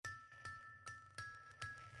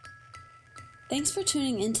Thanks for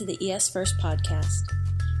tuning into the ES First podcast.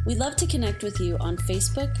 We'd love to connect with you on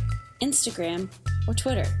Facebook, Instagram, or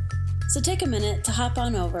Twitter. So take a minute to hop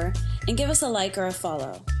on over and give us a like or a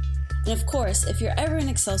follow. And of course, if you're ever in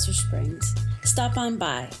Excelsior Springs, stop on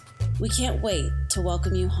by. We can't wait to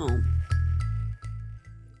welcome you home.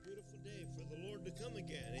 Beautiful day for the Lord to come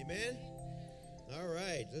again. Amen? All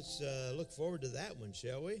right, let's look forward to that one,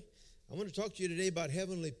 shall we? I want to talk to you today about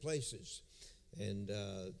heavenly places. And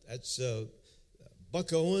that's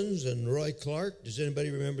Buck Owens and Roy Clark. Does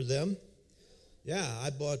anybody remember them? Yeah, I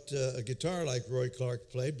bought a guitar like Roy Clark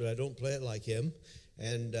played, but I don't play it like him.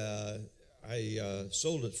 And I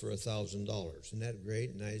sold it for $1,000. Isn't that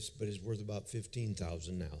great? Nice, but it's worth about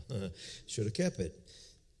 $15,000 now. Should have kept it.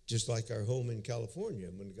 Just like our home in California,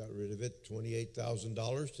 when we got rid of it,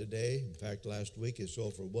 $28,000 today. In fact, last week it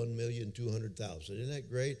sold for $1,200,000. Isn't that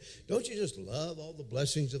great? Don't you just love all the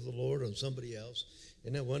blessings of the Lord on somebody else?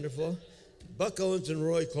 Isn't that wonderful? Buck Owens and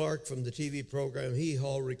Roy Clark from the TV program Hee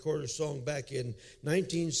Haw recorded a song back in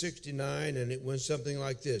 1969, and it went something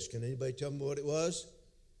like this. Can anybody tell me what it was?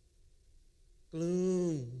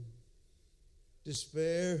 Gloom,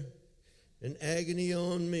 despair, and agony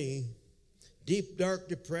on me. Deep, dark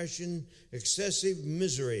depression, excessive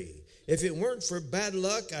misery. If it weren't for bad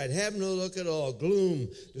luck, I'd have no luck at all. Gloom,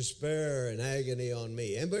 despair, and agony on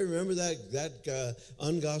me. Anybody remember that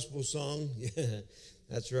ungospel song? Yeah,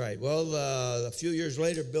 that's right. Well, a few years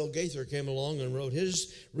later, Bill Gaither came along and wrote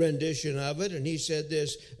his rendition of it, and he said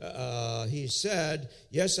this. He said,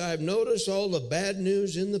 "Yes, I've noticed all the bad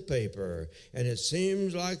news in the paper, and it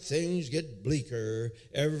seems like things get bleaker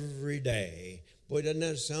every day." Boy, doesn't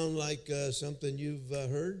that sound like something you've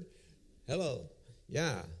heard? Hello.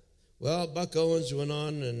 Yeah. Well, Buck Owens went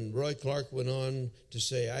on and Roy Clark went on to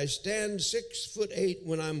say, "I stand 6'8"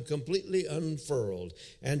 when I'm completely unfurled.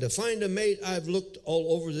 And to find a mate, I've looked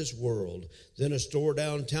all over this world. Then a store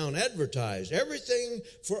downtown advertised everything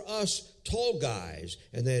for us tall guys.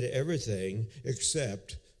 And they had everything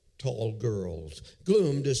except tall girls.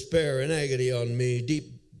 Gloom, despair, and agony on me.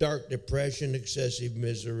 Deep, dark depression, excessive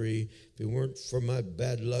misery. If it weren't for my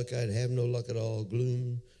bad luck, I'd have no luck at all.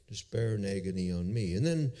 Gloom, despair, and agony on me." And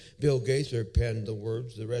then Bill Gaither penned the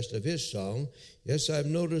words, the rest of his song. "Yes, I've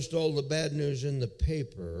noticed all the bad news in the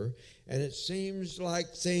paper, and it seems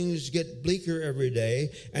like things get bleaker every day."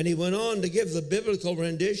 And he went on to give the biblical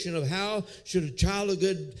rendition of how should a child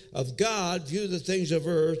of God view the things of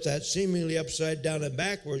earth, that seemingly upside down and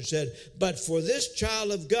backwards. Said, "But for this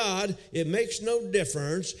child of God, it makes no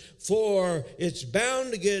difference, for it's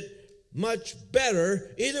bound to get much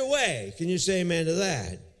better either way." Can you say amen to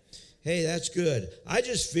that? Hey, that's good. I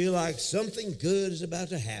just feel like something good is about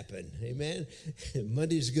to happen. Amen?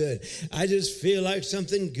 Monday's good. I just feel like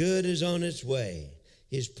something good is on its way.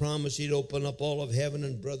 He's promised he'd open up all of heaven,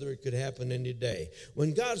 and brother, it could happen any day.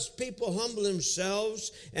 When God's people humble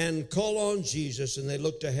themselves and call on Jesus and they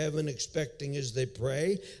look to heaven expecting as they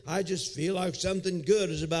pray, I just feel like something good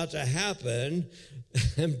is about to happen.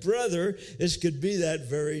 And brother, this could be that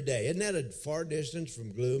very day. Isn't that a far distance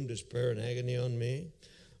from gloom, despair, and agony on me?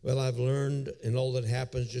 Well, I've learned in all that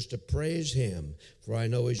happens just to praise him, for I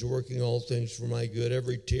know he's working all things for my good.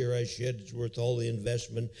 Every tear I shed is worth all the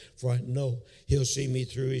investment, for I know he'll see me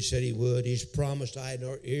through. He said he would. He's promised eye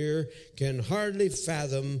nor ear can hardly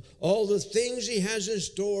fathom all the things he has in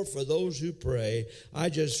store for those who pray. I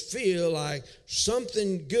just feel like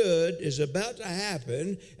something good is about to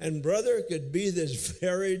happen, and brother, it could be this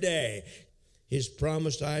very day. His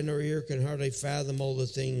promised eye nor ear can hardly fathom all the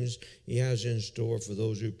things he has in store for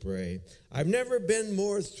those who pray. I've never been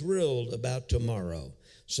more thrilled about tomorrow.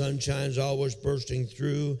 Sunshine's always bursting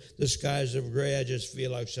through the skies of gray. I just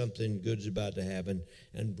feel like something good's about to happen.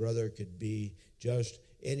 And brother, it could be just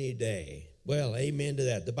any day. Well, amen to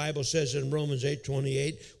that. The Bible says in Romans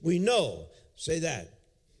 8:28, we know, say that,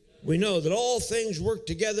 we know that all things work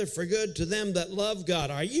together for good to them that love God.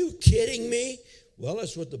 Are you kidding me? Well,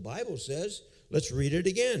 that's what the Bible says. Let's read it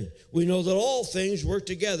again. We know that all things work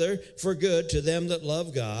together for good to them that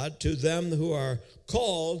love God, to them who are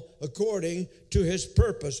called according to his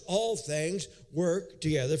purpose. All things work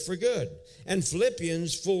together for good. And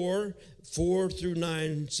Philippians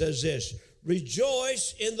 4:4-9 says this,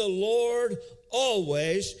 "Rejoice in the Lord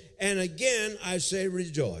always." And again, I say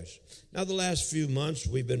rejoice. Now, the last few months,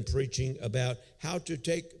 we've been preaching about how to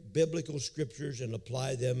take biblical scriptures and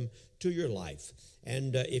apply them to your life.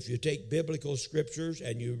 And if you take biblical scriptures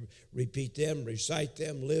and you repeat them, recite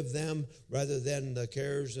them, live them, rather than the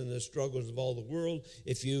cares and the struggles of all the world,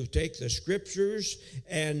 if you take the scriptures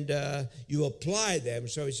and you apply them.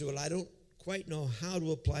 So you say, well, I don't quite know how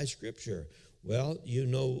to apply scripture. Well, you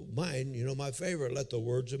know mine, you know my favorite. Let the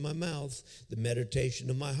words of my mouth, the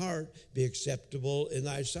meditation of my heart be acceptable in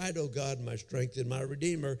thy sight, O God, my strength and my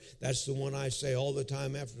redeemer. That's the one I say all the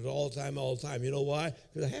time, after all the time. You know why?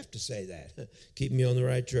 Because I have to say that. Keep me on the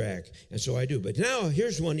right track. And so I do. But now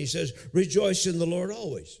here's one. He says, rejoice in the Lord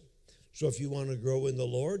always. So if you want to grow in the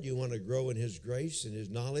Lord, you want to grow in his grace and his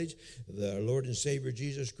knowledge, the Lord and Savior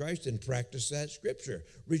Jesus Christ, and practice that scripture.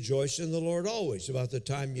 Rejoice in the Lord always. About the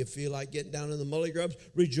time you feel like getting down in the mully grubs,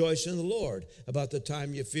 rejoice in the Lord. About the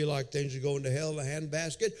time you feel like things are going to hell in a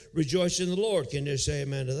handbasket, rejoice in the Lord. Can you say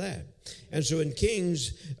amen to that? And so in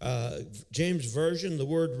King's James Version, the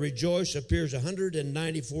word rejoice appears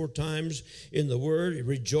 194 times in the word.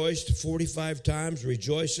 Rejoiced 45 times.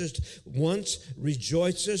 Rejoicest once.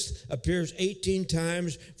 Rejoicest appears 18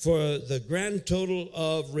 times. For the grand total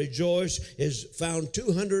of rejoice is found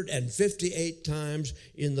 258 times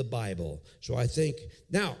in the Bible. So I think,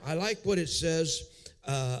 now I like what it says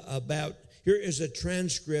about, here is a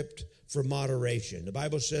transcript for moderation. The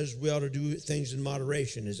Bible says we ought to do things in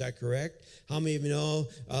moderation. Is that correct? How many of you know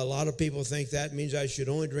a lot of people think that means I should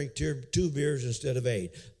only drink 2 beers instead of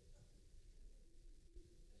 8?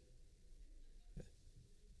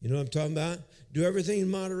 You know what I'm talking about? Do everything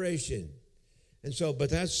in moderation. And so, but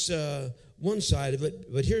that's one side of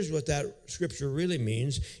it. But here's what that scripture really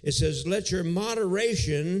means. It says, let your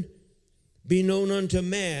moderation be known unto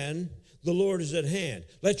man. The Lord is at hand.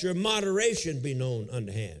 Let your moderation be known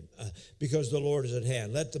unto hand, because the Lord is at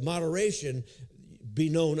hand. Let the moderation be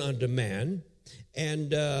known unto man.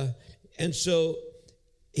 And so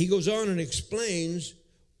he goes on and explains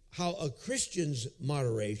how a Christian's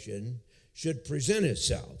moderation should present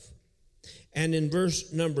itself. And in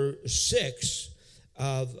verse number 6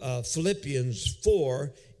 of Philippians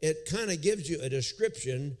 4, it kind of gives you a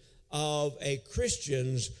description of a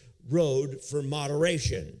Christian's road for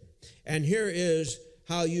moderation. And here is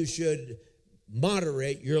how you should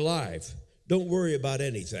moderate your life. Don't worry about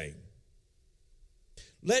anything.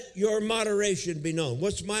 Let your moderation be known.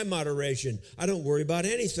 What's my moderation? I don't worry about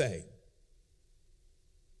anything.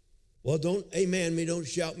 Well, don't amen me, don't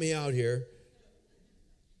shout me out here.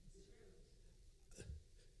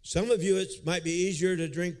 Some of you, it might be easier to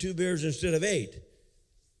drink 2 beers instead of 8.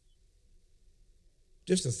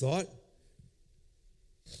 Just a thought.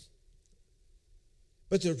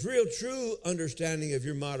 But the real true understanding of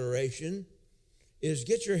your moderation is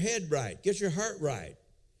get your head right, get your heart right.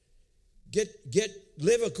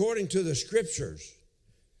 Live according to the scriptures.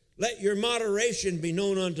 Let your moderation be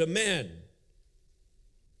known unto men.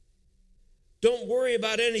 Don't worry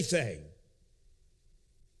about anything.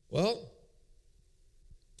 Well,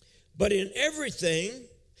 but in everything,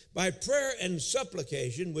 by prayer and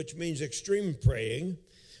supplication, which means extreme praying,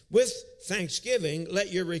 with thanksgiving,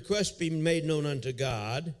 let your requests be made known unto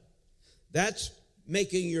God. That's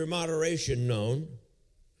making your moderation known.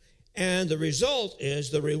 And the result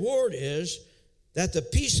is, the reward is, that the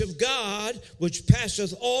peace of God, which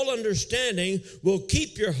passeth all understanding, will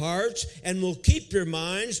keep your hearts and will keep your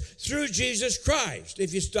minds through Jesus Christ.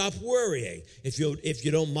 If you stop worrying, if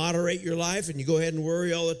you don't moderate your life and you go ahead and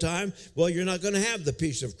worry all the time, well, you're not going to have the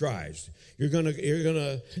peace of Christ. You're going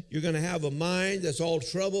to have a mind that's all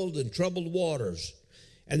troubled and troubled waters.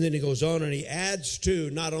 And then he goes on and he adds to,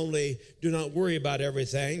 not only do not worry about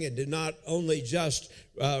everything and do not only just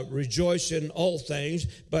rejoice in all things,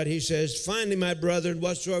 but he says, finally, my brethren,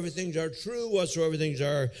 whatsoever things are true, whatsoever things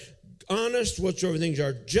are honest, whatsoever things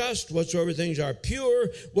are just, whatsoever things are pure,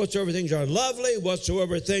 whatsoever things are lovely,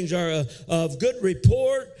 whatsoever things are of good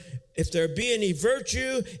report, if there be any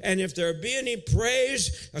virtue and if there be any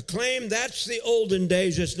praise, acclaim. That's the olden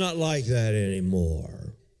days. It's not like that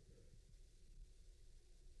anymore.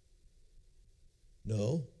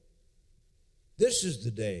 No. This is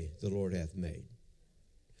the day the Lord hath made.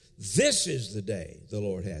 This is the day the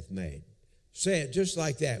Lord hath made. Say it just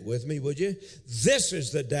like that with me, would you? This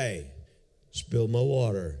is the day. Spill my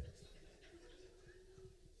water.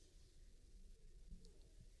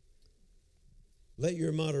 Let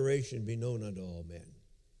your moderation be known unto all men.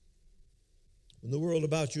 When the world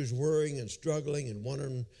about you is worrying and struggling and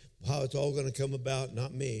wondering how it's all going to come about,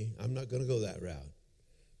 not me. I'm not going to go that route.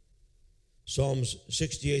 Psalms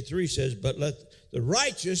 68:3 says, but let the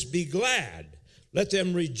righteous be glad. Let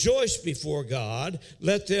them rejoice before God.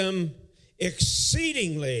 Let them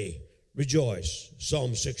exceedingly rejoice.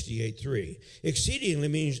 Psalm 68:3. Exceedingly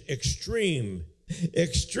means extreme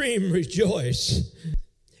rejoice.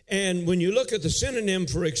 And when you look at the synonym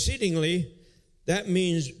for exceedingly, that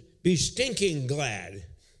means be stinking glad.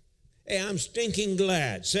 Hey, I'm stinking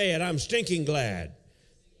glad. Say it, I'm stinking glad.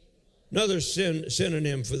 Another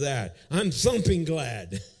synonym for that, I'm thumping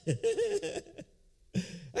glad.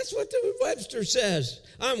 That's what the Webster says.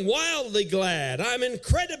 I'm wildly glad. I'm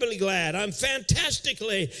incredibly glad. I'm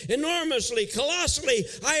fantastically, enormously, colossally.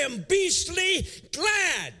 I am beastly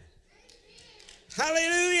glad.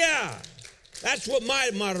 Hallelujah. That's what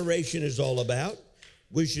my moderation is all about.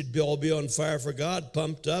 We should all be on fire for God,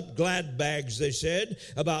 pumped up, glad bags, they said,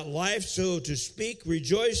 about life, so to speak,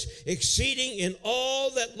 rejoice, exceeding in all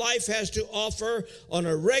that life has to offer on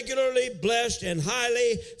a regularly blessed and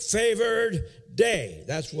highly favored day.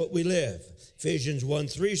 That's what we live. Ephesians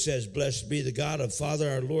 1:3 says, blessed be the God of Father,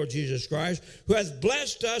 our Lord Jesus Christ, who hath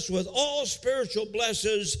blessed us with all spiritual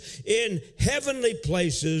blessings in heavenly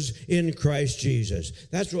places in Christ Jesus.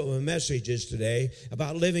 That's what my message is today,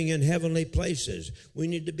 about living in heavenly places. We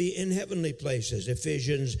need to be in heavenly places.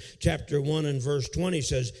 Ephesians chapter 1 and verse 20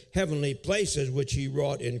 says, heavenly places which he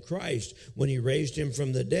wrought in Christ when he raised him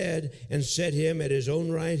from the dead and set him at his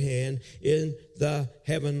own right hand in the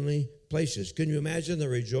heavenly places. Can you imagine the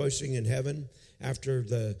rejoicing in heaven after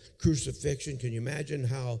the crucifixion? Can you imagine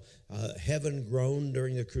how heaven groaned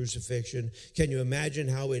during the crucifixion? Can you imagine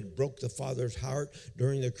how it broke the Father's heart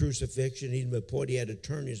during the crucifixion, even to the point he had to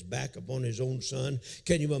turn his back upon his own Son?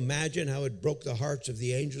 Can you imagine how it broke the hearts of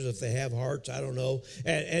the angels, if they have hearts? I don't know.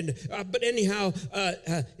 But anyhow,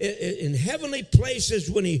 in heavenly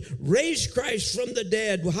places, when he raised Christ from the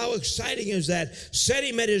dead, well, how exciting is that? Set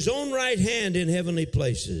him at his own right hand in heavenly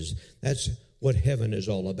places. That's what heaven is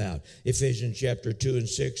all about. Ephesians chapter 2 and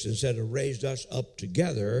 6, and said, raised us up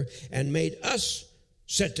together and made us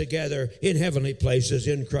set together in heavenly places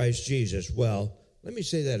in Christ Jesus. Well, let me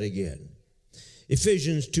say that again.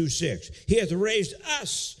 Ephesians 2:6. He hath raised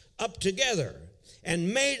us up together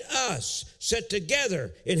and made us set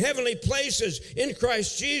together in heavenly places in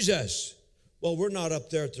Christ Jesus. Well, we're not up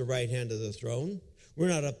there at the right hand of the throne. We're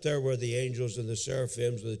not up there where the angels and the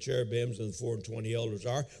seraphims and the cherubims and the 4 and 20 elders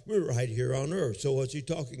are. We're right here on earth. So what's he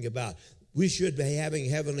talking about? We should be having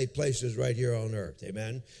heavenly places right here on earth.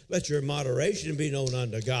 Amen. Let your moderation be known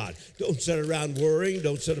unto God. Don't sit around worrying.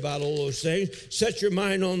 Don't sit about all those things. Set your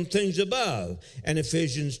mind on things above. And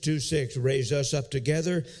Ephesians 2:6 raised us up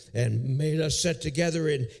together and made us set together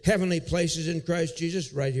in heavenly places in Christ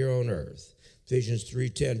Jesus right here on earth. Ephesians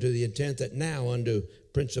 3:10, to the intent that now unto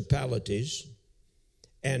principalities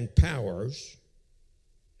and powers.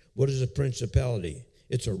 What is a principality?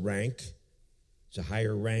 It's a rank. It's a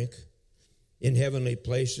higher rank in heavenly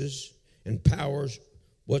places. And powers,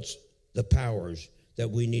 what's the powers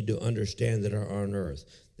that we need to understand that are on earth?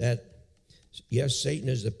 That, yes, Satan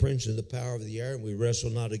is the prince of the power of the air, and we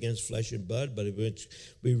wrestle not against flesh and blood, but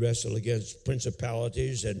we wrestle against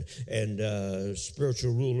principalities and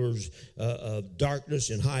spiritual rulers of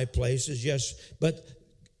darkness in high places. Yes, but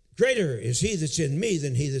greater is he that's in me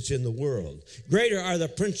than he that's in the world. Greater are the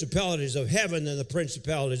principalities of heaven than the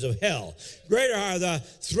principalities of hell. Greater are the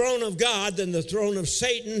throne of God than the throne of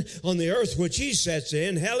Satan on the earth which he sits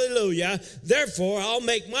in. Hallelujah. Therefore, I'll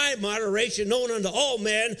make my moderation known unto all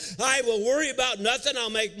men. I will worry about nothing.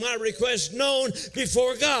 I'll make my request known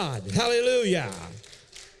before God. Hallelujah.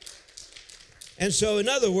 And so, in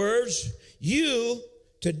other words, you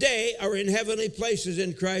today are in heavenly places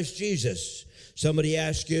in Christ Jesus. Somebody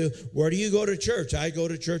asks you, where do you go to church? I go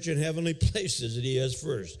to church in heavenly places, and he is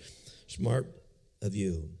first. Smart of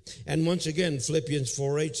you. And once again, Philippians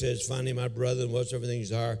 4:8 says, finally, my brethren, whatsoever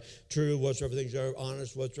things are true, whatsoever things are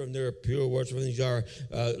honest, whatsoever things are pure, whatsoever things are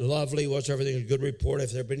lovely, whatsoever things are good report,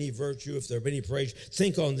 if there be any virtue, if there be any praise,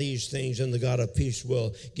 think on these things, and the God of peace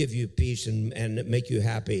will give you peace and make you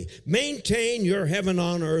happy. Maintain your heaven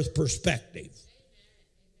on earth perspective.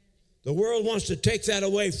 The world wants to take that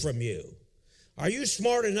away from you. Are you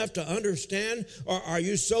smart enough to understand, or are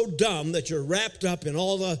you so dumb that you're wrapped up in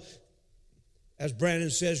all the, as Brandon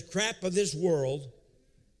says, crap of this world,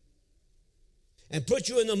 and put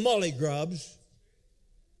you in the mully grubs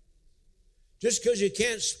just because you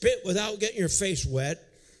can't spit without getting your face wet?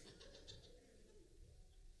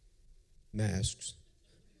 Masks.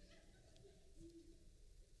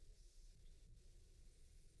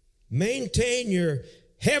 Maintain your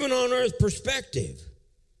heaven on earth perspective.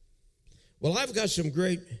 Well, I've got some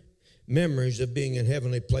great memories of being in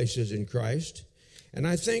heavenly places in Christ, and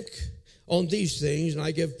I think on these things, and I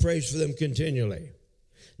give praise for them continually.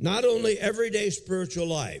 Not only everyday spiritual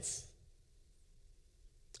life,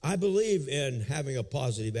 I believe in having a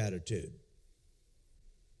positive attitude.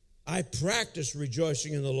 I practice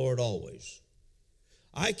rejoicing in the Lord always.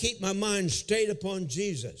 I keep my mind stayed upon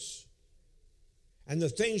Jesus, and the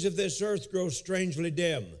things of this earth grow strangely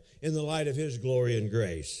dim in the light of his glory and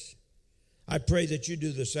grace. I pray that you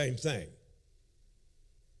do the same thing.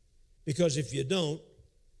 Because if you don't,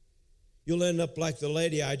 you'll end up like the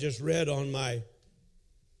lady I just read on my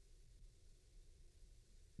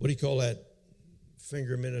what do you call that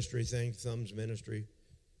finger ministry thing, thumbs ministry?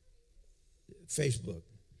 Facebook.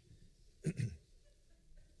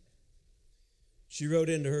 She wrote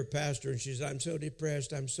into her pastor and she said, I'm so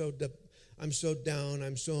depressed, I'm so down,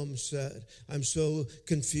 I'm so upset, I'm so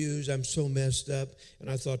confused, I'm so messed up. And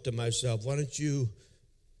I thought to myself, why don't you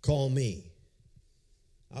call me?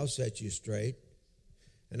 I'll set you straight,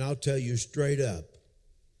 and I'll tell you straight up.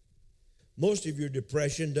 Most of your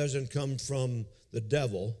depression doesn't come from the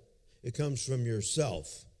devil. It comes from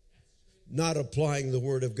yourself not applying the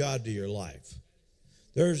Word of God to your life.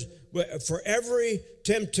 For every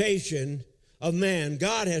temptation of man,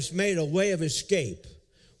 God has made a way of escape.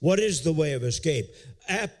 What is the way of escape?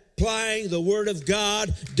 Applying the Word of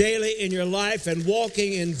God daily in your life and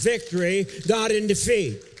walking in victory, not in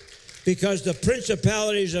defeat. Because the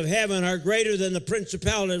principalities of heaven are greater than the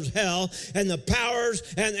principalities of hell, and the powers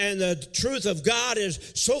and the truth of God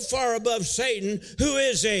is so far above Satan. Who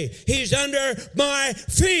is he? He's under my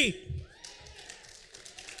feet.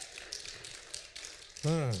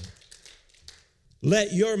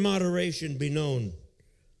 Let your moderation be known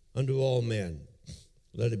unto all men.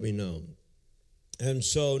 Let it be known. And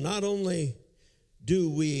so not only do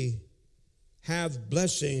we have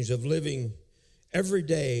blessings of living every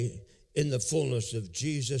day in the fullness of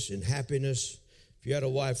Jesus and happiness. If you had a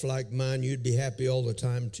wife like mine, you'd be happy all the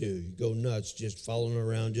time too. You'd go nuts just following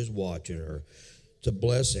around, just watching her. It's a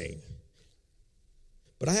blessing.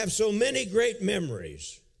 But I have so many great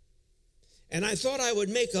memories. And I thought I would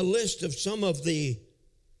make a list of some of the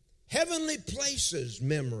heavenly places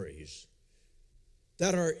memories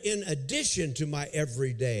that are in addition to my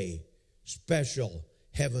everyday special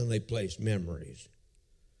heavenly place memories.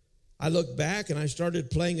 I look back and I started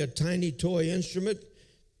playing a tiny toy instrument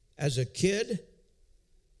as a kid,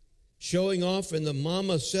 showing off in the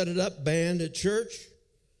Mama Set It Up band at church,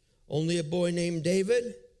 Only a Boy Named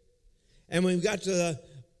David. And when we got to the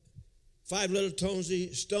 5 little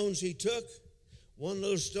stones he took, one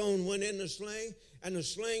little stone went in the sling, and the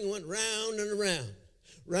sling went round and around,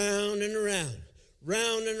 round and around,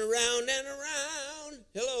 round and around and around.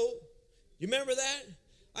 Hello. You remember that?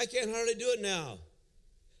 I can't hardly do it now.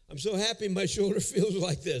 I'm so happy my shoulder feels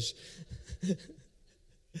like this.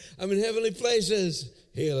 I'm in heavenly places.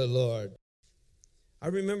 Hail the Lord. I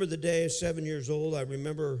remember the day at 7 years old. I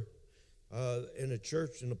remember in a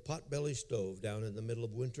church in a potbelly stove down in the middle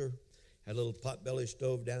of winter. Had a little potbelly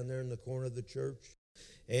stove down there in the corner of the church.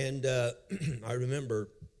 And I remember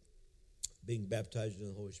being baptized in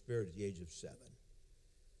the Holy Spirit at the age of 7.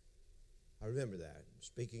 I remember that.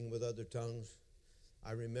 Speaking with other tongues.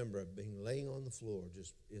 I remember being laying on the floor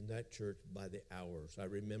just in that church by the hours. I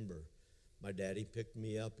remember my daddy picked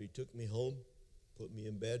me up. He took me home, put me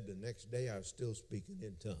in bed. The next day, I was still speaking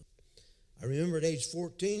in tongues. I remember at age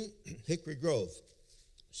 14, Hickory Grove.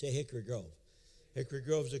 Say Hickory Grove. Hickory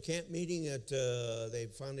Grove's a camp meeting that they've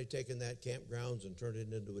finally taken that campgrounds and turned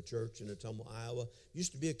it into a church in Ottumwa, Iowa.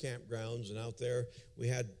 Used to be a campgrounds, and out there we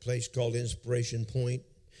had a place called Inspiration Point.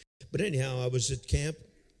 But anyhow, I was at camp.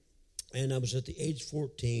 And I was at the age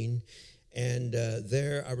 14, and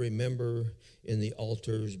there I remember in the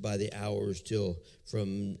altars by the hours till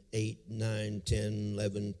from 8, 9, 10,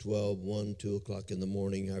 11, 12, 1, 2 o'clock in the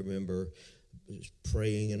morning. I remember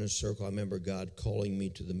praying in a circle. I remember God calling me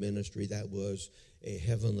to the ministry. That was a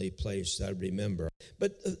heavenly place I remember.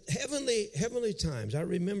 But heavenly times. I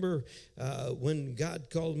remember when God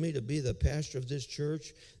called me to be the pastor of this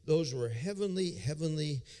church. Those were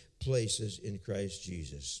heavenly places in Christ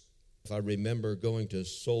Jesus. I remember going to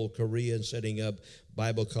Seoul, Korea and setting up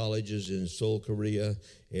Bible colleges in Seoul, Korea.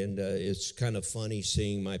 And it's kind of funny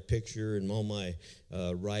seeing my picture and all my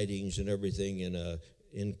writings and everything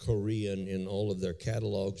in Korean in all of their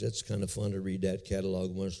catalogs. That's kind of fun to read that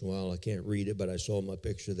catalog once in a while. I can't read it, but I saw my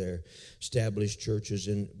picture there. Established churches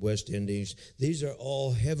in West Indies. These are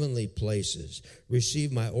all heavenly places.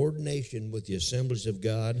 Received my ordination with the Assemblies of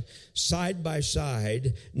God side by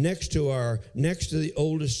side next to the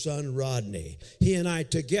oldest son, Rodney. He and I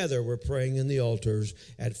together were praying in the altars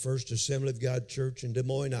at First Assembly of God Church in Des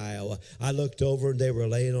Moines, Iowa. I looked over and they were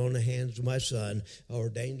laying on the hands of my son,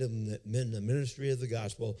 ordained him in the ministry of the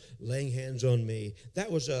gospel, laying hands on me.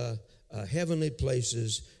 That was a heavenly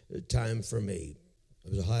places time for me. It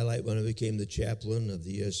was a highlight when I became the chaplain of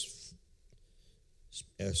the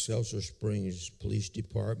Excelsior Springs Police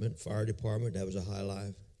Department, Fire Department. That was a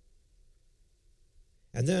highlight.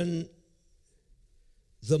 And then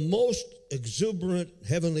the most exuberant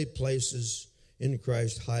heavenly places in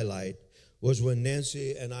Christ highlight was when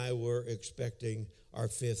Nancy and I were expecting our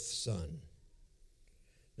 5th son.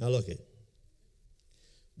 Now look it.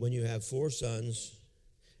 When you have 4 sons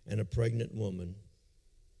and a pregnant woman,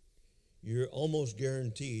 you're almost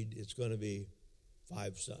guaranteed it's going to be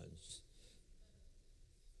 5 sons.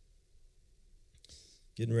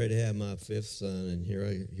 Getting ready to have my 5th son, and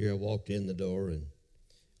here I walked in the door, and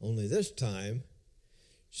only this time,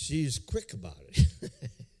 she's quick about it.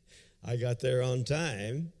 I got there on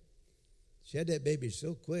time. She had that baby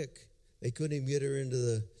so quick, they couldn't even get her into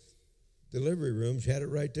the delivery room. She had it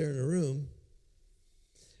right there in the room.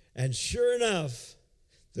 And sure enough,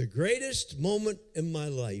 the greatest moment in my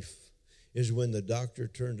life is when the doctor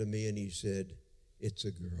turned to me and he said, "It's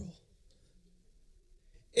a girl."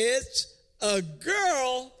 It's a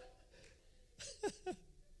girl.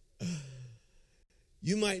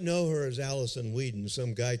 You might know her as Allison Whedon.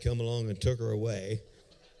 Some guy come along and took her away.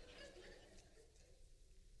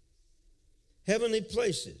 Heavenly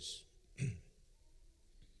places.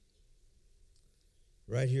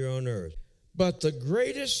 Right here on earth. But the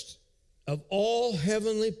greatest of all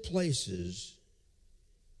heavenly places,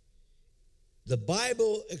 the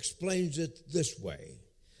Bible explains it this way.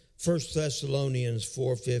 1 Thessalonians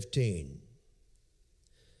 4:15.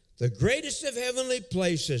 The greatest of heavenly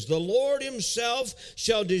places, the Lord himself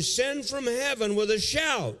shall descend from heaven with a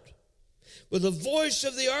shout, with the voice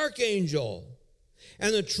of the archangel,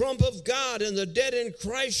 and the trump of God, and the dead in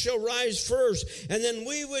Christ shall rise first. And then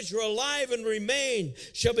we which are alive and remain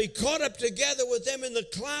shall be caught up together with them in the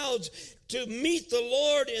clouds to meet the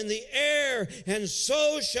Lord in the air, and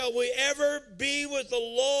so shall we ever be with the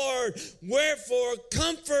Lord. Wherefore,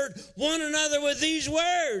 comfort one another with these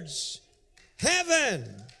words.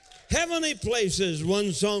 Heaven. Heavenly places,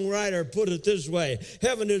 one songwriter put it this way: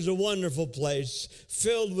 heaven is a wonderful place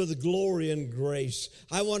filled with glory and grace.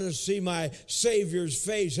 I want to see my Savior's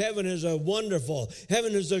face. Heaven is a wonderful,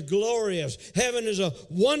 heaven is a glorious, heaven is a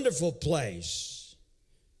wonderful place.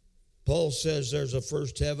 Paul says there's a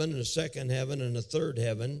first heaven and a second heaven and a third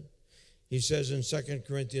heaven. He says in 2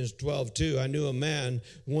 Corinthians 12:2, I knew a man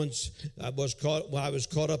once, I was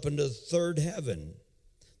caught up into the third heaven.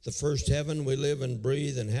 The first heaven, we live and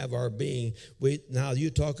breathe and have our being. Now you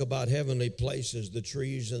talk about heavenly places, the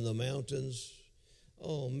trees and the mountains.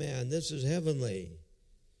 Oh man, this is heavenly.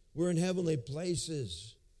 We're in heavenly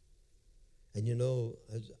places. And you know,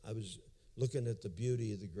 I was looking at the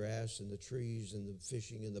beauty of the grass and the trees and the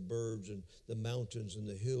fishing and the birds and the mountains and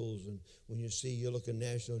the hills. And when you look at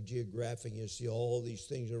National Geographic, you see all these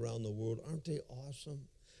things around the world. Aren't they awesome?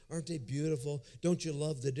 Aren't they beautiful? Don't you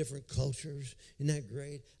love the different cultures? Isn't that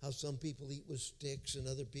great? How some people eat with sticks and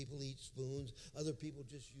other people eat spoons. Other people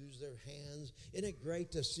just use their hands. Isn't it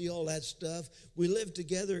great to see all that stuff? We live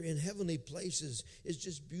together in heavenly places. It's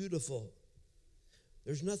just beautiful.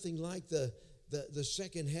 There's nothing like the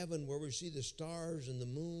second heaven where we see the stars and the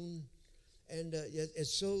moon. And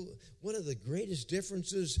it's so, one of the greatest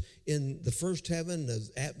differences in the first heaven,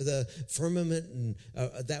 the firmament and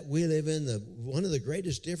that we live in, one of the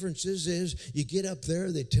greatest differences is you get up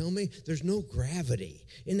there, they tell me, there's no gravity.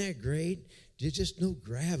 Isn't that great? There's just no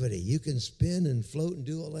gravity. You can spin and float and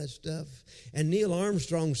do all that stuff. And Neil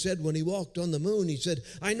Armstrong said when he walked on the moon, he said,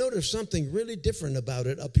 I noticed something really different about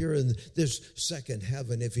it up here in this second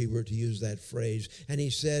heaven, if he were to use that phrase. And he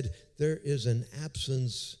said, there is an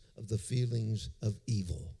absence of the feelings of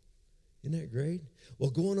evil. Isn't that great?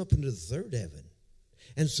 Well, going up into the third heaven,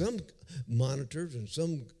 and some monitors and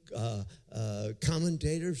some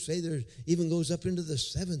commentators say there even goes up into the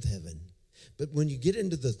seventh heaven. But when you get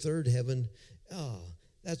into the third heaven,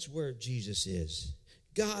 that's where Jesus is.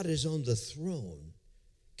 God is on the throne.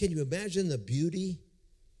 Can you imagine the beauty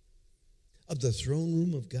of the throne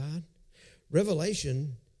room of God?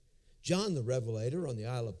 Revelation, John the Revelator on the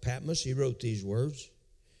Isle of Patmos, he wrote these words.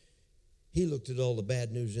 He looked at all the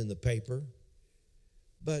bad news in the paper,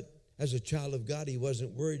 but as a child of God, he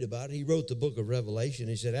wasn't worried about it. He wrote the book of Revelation.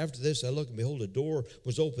 He said, after this, I looked, and behold, a door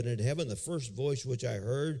was opened in heaven. The first voice which I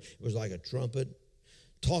heard, it was like a trumpet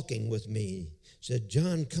talking with me, said,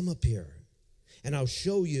 John, come up here, and I'll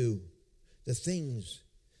show you the things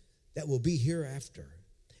that will be hereafter.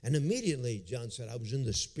 And immediately, John said, I was in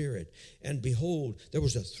the Spirit, and behold, there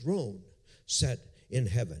was a throne set in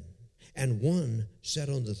heaven, and one sat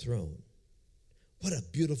on the throne. What a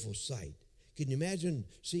beautiful sight. Can you imagine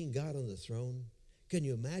seeing God on the throne? Can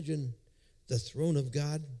you imagine the throne of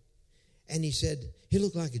God? And he said, he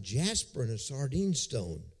looked like a jasper and a sardine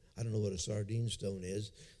stone. I don't know what a sardine stone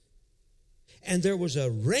is. And there was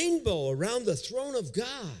a rainbow around the throne of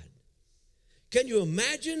God. Can you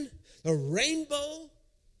imagine a rainbow?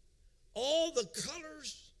 All the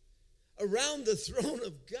colors around the throne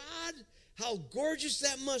of God? How gorgeous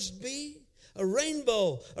that must be. A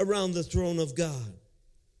rainbow around the throne of God.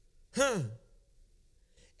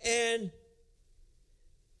 And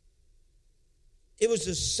it was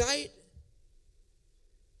a sight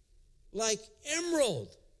like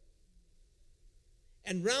emerald.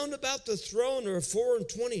 And round about the throne there are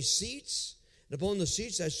 24 seats. And upon the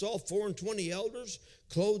seats I saw 24 elders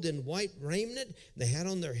clothed in white raiment. And they had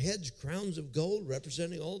on their heads crowns of gold,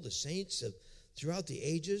 representing all the saints throughout the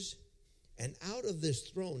ages. And out of this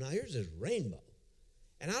throne, now here's this rainbow.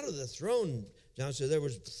 And out of the throne, John said, there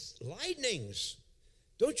was lightnings.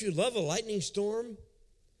 Don't you love a lightning storm?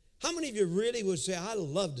 How many of you really would say, I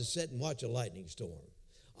love to sit and watch a lightning storm?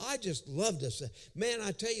 I just love to say, man,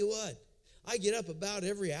 I tell you what, I get up about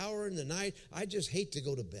every hour in the night. I just hate to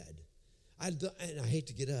go to bed. And I hate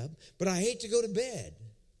to get up, but I hate to go to bed.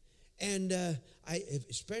 And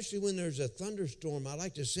especially when there's a thunderstorm, I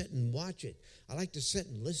like to sit and watch it. I like to sit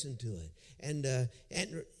and listen to it. And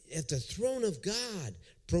at the throne of God,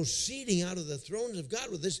 proceeding out of the thrones of God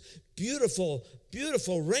with this beautiful,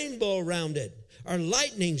 beautiful rainbow around it, are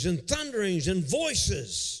lightnings and thunderings and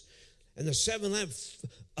voices. And the 7 lamps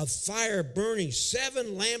of fire burning,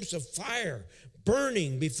 7 lamps of fire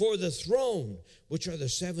burning before the throne, which are the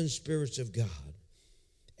 7 spirits of God.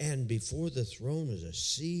 And before the throne is a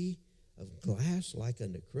sea of glass like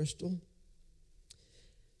unto crystal,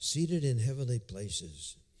 seated in heavenly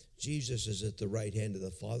places. Jesus is at the right hand of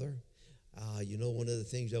the Father. You know, one of the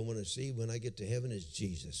things I want to see when I get to heaven is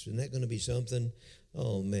Jesus. Isn't that going to be something?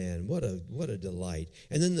 Oh, man, what a delight.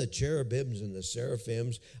 And then the cherubims and the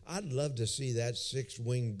seraphims. I'd love to see that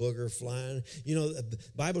 6-winged booger flying. You know, the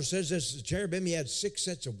Bible says this, the cherubim, he had 6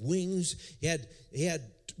 sets of wings. He had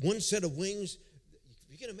 1 set of wings.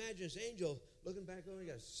 You can imagine this angel looking back over, he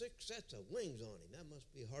got 6 sets of wings on him. That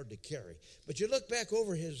must be hard to carry. But you look back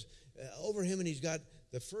over him, and he's got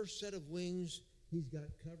the first set of wings. He's got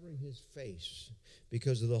covering his face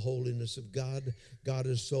because of the holiness of God. God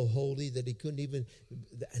is so holy that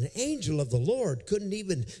an angel of the Lord couldn't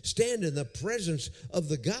even stand in the presence of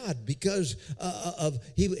the God because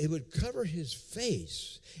he would cover his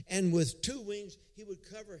face. And with 2 wings, he would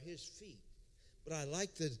cover his feet. But I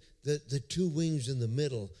like the 2 wings in the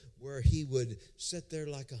middle where he would sit there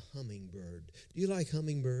like a hummingbird. Do you like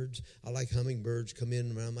hummingbirds? I like hummingbirds come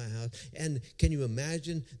in around my house. And can you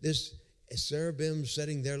imagine this cherubim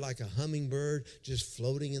sitting there like a hummingbird, just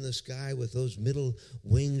floating in the sky with those middle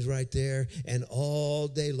wings right there, and all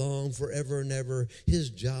day long, forever and ever, his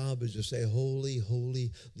job is to say, holy,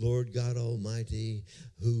 holy, Lord God Almighty,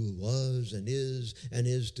 who was and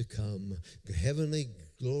is to come. Heavenly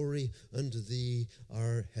glory unto thee,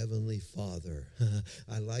 our heavenly Father.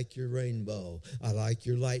 I like your rainbow. I like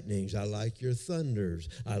your lightnings. I like your thunders.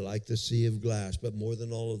 I like the sea of glass. But more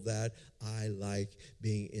than all of that, I like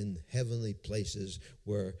being in heavenly places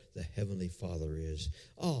where the heavenly Father is.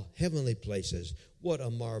 Oh, heavenly places. What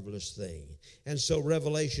a marvelous thing. And so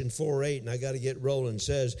Revelation 4:8, and I got to get rolling,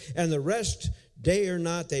 says, and the rest, day or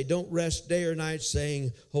night, they don't rest day or night,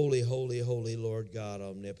 saying, holy, holy, holy, Lord God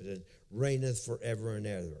Omnipotent, reigneth forever and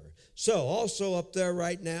ever. So also up there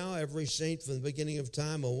right now, every saint from the beginning of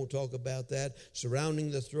time, I won't talk about that,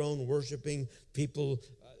 surrounding the throne, worshiping people,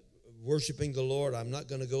 worshiping the Lord. I'm not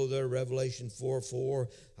going to go there. Revelation 4:4.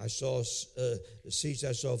 I saw seats.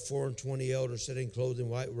 I saw 24 elders sitting clothed in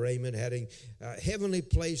white raiment, having heavenly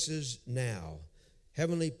places now,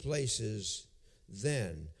 heavenly places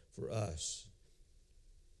then for us.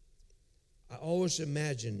 I always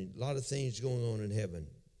imagine a lot of things going on in heaven.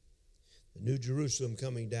 The New Jerusalem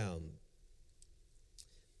coming down.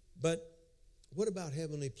 But what about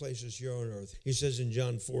heavenly places here on earth? He says in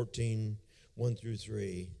John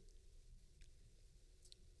 14:1-3.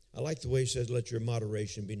 I like the way he says, let your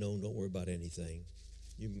moderation be known. Don't worry about anything.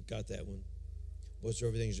 You got that one?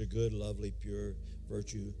 Whatsoever things are good, lovely, pure,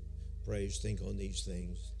 virtue, praise, think on these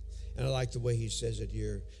things. And I like the way he says it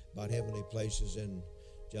here about heavenly places in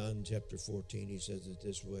John chapter 14. He says it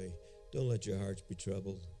this way, don't let your hearts be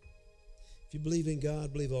troubled. If you believe in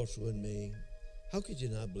God, believe also in me. How could you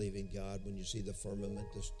not believe in God when you see the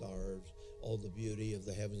firmament, the stars, all the beauty of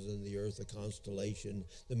the heavens and the earth, the constellation,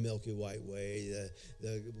 the Milky Way,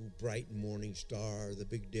 the bright morning star, the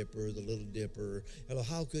Big Dipper, the Little Dipper?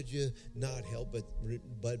 How could you not help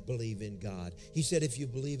but believe in God? He said, if you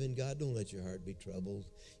believe in God, don't let your heart be troubled.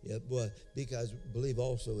 Yeah, because believe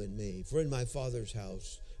also in me. For in my Father's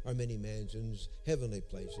house are many mansions, heavenly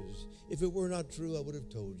places. If it were not true, I would have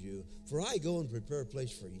told you. For I go and prepare a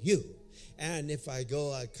place for you. And if I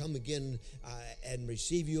go, I come again and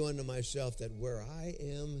receive you unto myself, that where I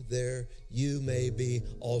am, there you may be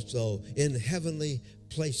also, in heavenly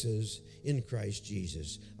places in Christ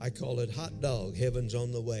Jesus. I call it hot dog, heaven's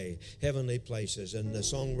on the way, heavenly places. And the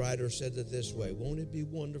songwriter said it this way, won't it be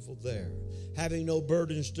wonderful there? Having no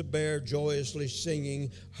burdens to bear, joyously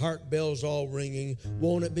singing, heart bells all ringing,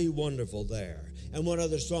 won't it be wonderful there? And one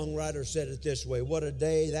other songwriter said it this way: what a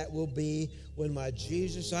day that will be when my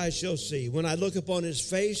Jesus I shall see. When I look upon his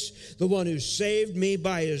face, the one who saved me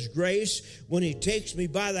by his grace, when he takes me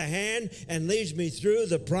by the hand and leads me through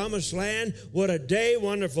the promised land, what a day,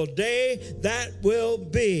 wonderful day that will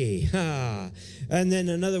be. And then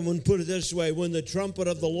another one put it this way: when the trumpet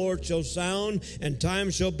of the Lord shall sound, and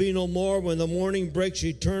time shall be no more, when the morning breaks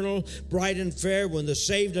eternal, bright and fair, when the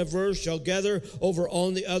saved of earth shall gather over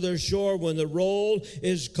on the other shore, when the roll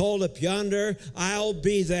is called up yonder, I'll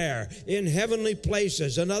be there in heavenly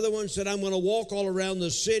places. Another one said, I'm going to walk all around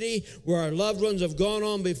the city where our loved ones have gone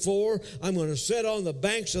on before. I'm going to sit on the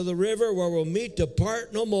banks of the river where we'll meet to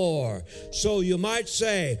part no more. So you might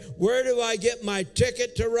say, where do I get my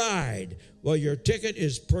ticket to ride? Well, your ticket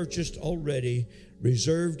is purchased already,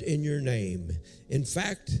 reserved in your name. In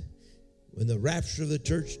fact, when the rapture of the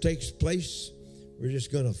church takes place, we're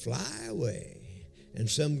just going to fly away. And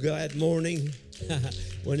some glad morning,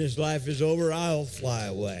 when this life is over, I'll fly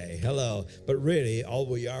away. Hello. But really, all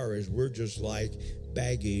we are is we're just like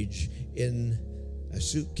baggage in a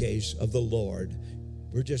suitcase of the Lord.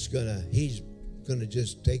 He's going to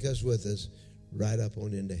just take us with us right up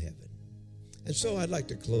on into heaven. And so I'd like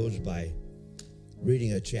to close by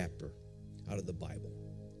reading a chapter out of the Bible.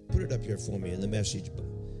 Put it up here for me in the Message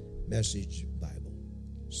Bible.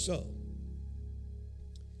 So,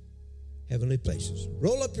 heavenly places.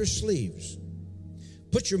 Roll up your sleeves.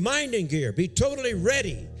 Put your mind in gear. Be totally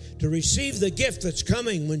ready to receive the gift that's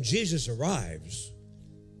coming when Jesus arrives.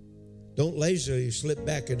 Don't lazily slip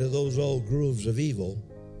back into those old grooves of evil,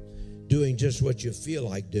 doing just what you feel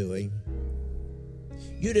like doing.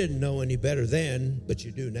 You didn't know any better then, but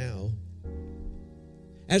you do now.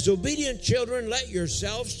 As obedient children, let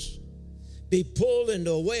yourselves be pulled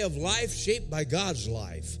into a way of life shaped by God's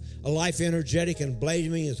life, a life energetic and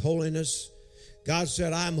blazing with holiness. God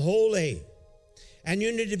said, I'm holy, and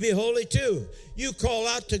you need to be holy too. You call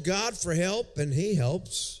out to God for help, and he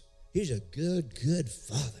helps. He's a good, good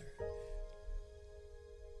Father.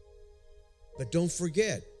 But don't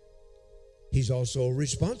forget, he's also a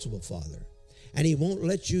responsible Father, and he won't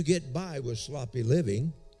let you get by with sloppy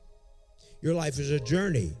living. Your life is a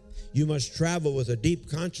journey. You must travel with a deep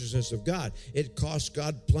consciousness of God. It costs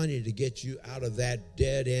God plenty to get you out of that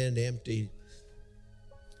dead-end,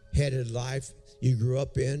 empty-headed life you grew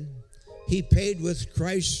up in. He paid with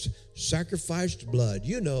Christ's sacrificed blood.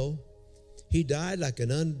 You know, he died like an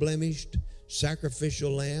unblemished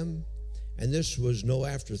sacrificial lamb, and this was no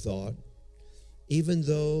afterthought, even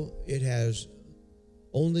though it has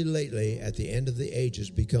only lately, at the end of the ages,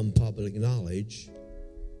 become public knowledge.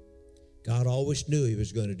 God always knew he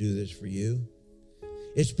was going to do this for you.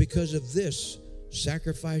 It's because of this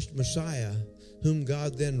sacrificed Messiah, whom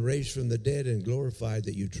God then raised from the dead and glorified,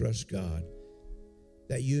 that you trust God,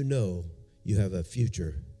 that you know you have a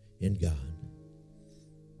future in God.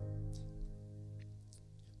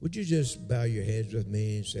 Would you just bow your heads with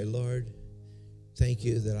me and say, Lord, thank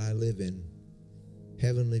you that I live in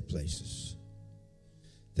heavenly places.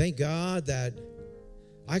 Thank God that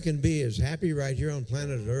I can be as happy right here on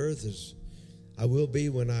planet Earth as I will be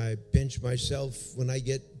when I pinch myself when I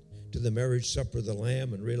get to the marriage supper of the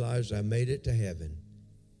Lamb and realize I made it to heaven.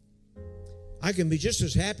 I can be just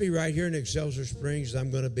as happy right here in Excelsior Springs as I'm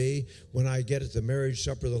going to be when I get at the marriage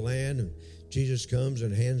supper of the Lamb and Jesus comes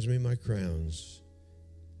and hands me my crowns.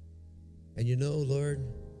 And you know, Lord,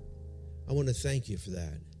 I want to thank you for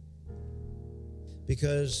that,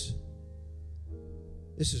 because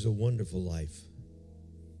this is a wonderful life.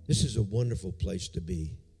 This is a wonderful place to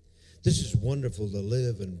be. This is wonderful to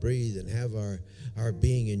live and breathe and have our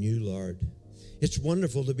being in you, Lord. It's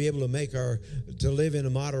wonderful to be able to live in a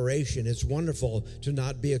moderation. It's wonderful to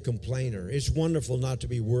not be a complainer. It's wonderful not to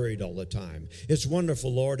be worried all the time. It's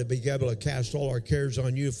wonderful, Lord, to be able to cast all our cares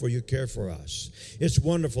on you, for you care for us. It's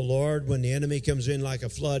wonderful, Lord, when the enemy comes in like a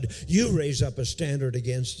flood, you raise up a standard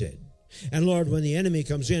against it. And Lord, when the enemy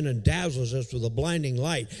comes in and dazzles us with a blinding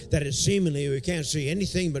light that it seemingly we can't see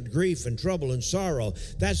anything but grief and trouble and sorrow,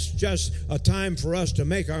 that's just a time for us to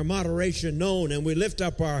make our moderation known, and we lift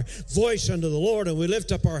up our voice unto the Lord, and we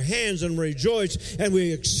lift up our hands and rejoice, and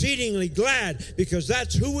we're exceedingly glad, because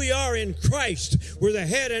that's who we are in Christ. We're the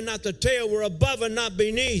head and not the tail. We're above and not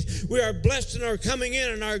beneath. We are blessed in our coming in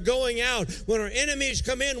and our going out. When our enemies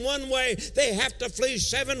come in one way, they have to flee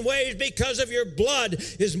 7 ways, because of your blood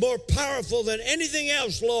is more powerful powerful than anything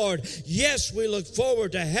else, Lord. Yes, we look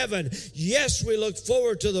forward to heaven. Yes, we look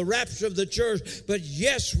forward to the rapture of the church. But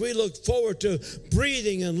yes, we look forward to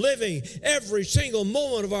breathing and living every single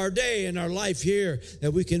moment of our day and our life here,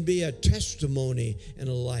 that we can be a testimony and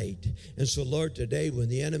a light. And so, Lord, today when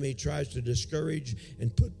the enemy tries to discourage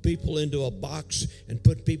and put people into a box and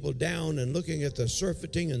put people down and looking at the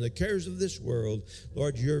surfeiting and the cares of this world,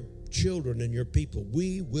 Lord, your children and your people,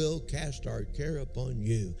 we will cast our care upon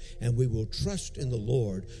you, and we will trust in the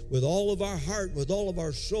Lord with all of our heart, with all of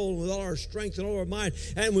our soul, with all our strength and all our mind,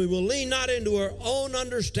 and we will lean not into our own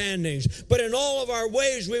understandings, but in all of our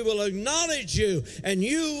ways we will acknowledge you, and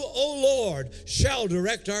you, O Lord, shall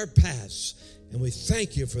direct our paths. And we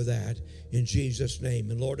thank you for that in Jesus' name.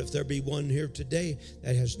 And Lord, if there be one here today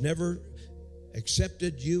that has never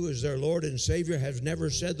accepted you as their Lord and Savior, has never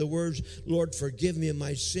said the words, Lord, forgive me of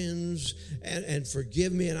my sins and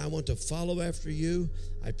forgive me, and I want to follow after you,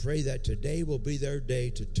 I pray that today will be their day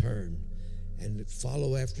to turn and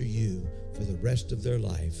follow after you for the rest of their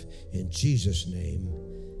life. In Jesus' name,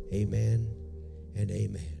 amen and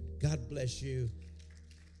amen. God bless you.